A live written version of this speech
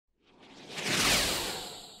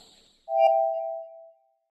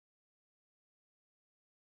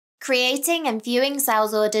Creating and viewing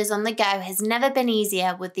sales orders on the go has never been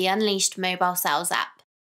easier with the Unleashed mobile sales app.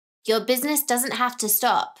 Your business doesn't have to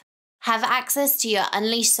stop. Have access to your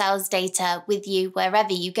Unleashed sales data with you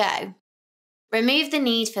wherever you go. Remove the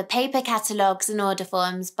need for paper catalogues and order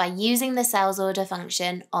forms by using the sales order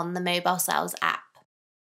function on the mobile sales app.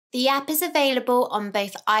 The app is available on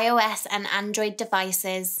both iOS and Android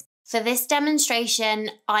devices. For this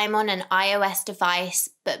demonstration, I'm on an iOS device,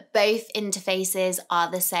 but both interfaces are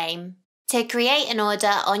the same. To create an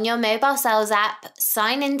order on your mobile sales app,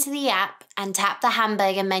 sign into the app and tap the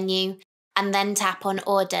hamburger menu, and then tap on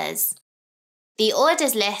Orders. The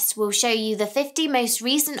orders list will show you the 50 most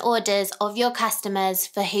recent orders of your customers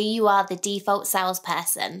for who you are the default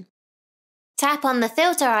salesperson. Tap on the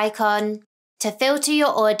filter icon to filter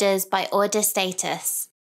your orders by order status.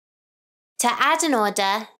 To add an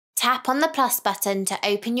order, tap on the plus button to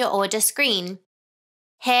open your order screen.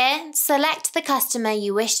 Here, select the customer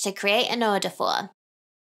you wish to create an order for.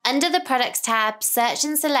 Under the Products tab, search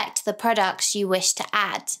and select the products you wish to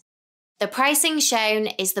add. The pricing shown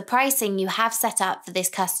is the pricing you have set up for this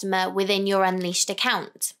customer within your Unleashed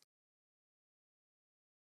account.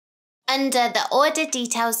 Under the Order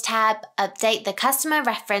Details tab, update the customer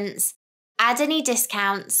reference, add any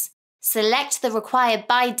discounts, select the required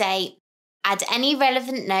buy date, add any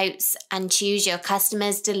relevant notes, and choose your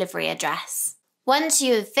customer's delivery address. Once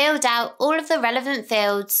you have filled out all of the relevant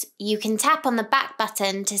fields, you can tap on the back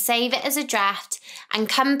button to save it as a draft and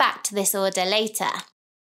come back to this order later.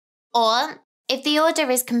 Or, if the order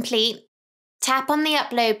is complete, tap on the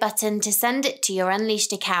upload button to send it to your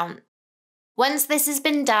Unleashed account. Once this has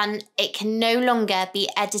been done, it can no longer be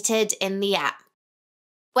edited in the app.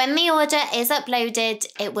 When the order is uploaded,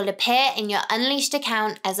 it will appear in your Unleashed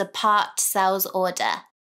account as a parked sales order.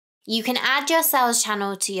 You can add your sales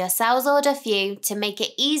channel to your sales order view to make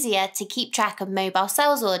it easier to keep track of mobile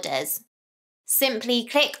sales orders. Simply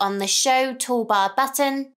click on the Show Toolbar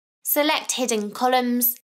button, select Hidden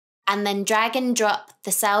Columns, and then drag and drop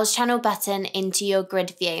the sales channel button into your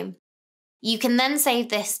grid view. You can then save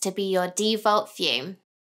this to be your default view.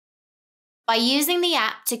 By using the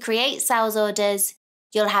app to create sales orders,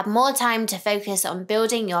 you'll have more time to focus on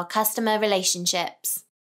building your customer relationships.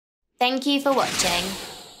 Thank you for watching.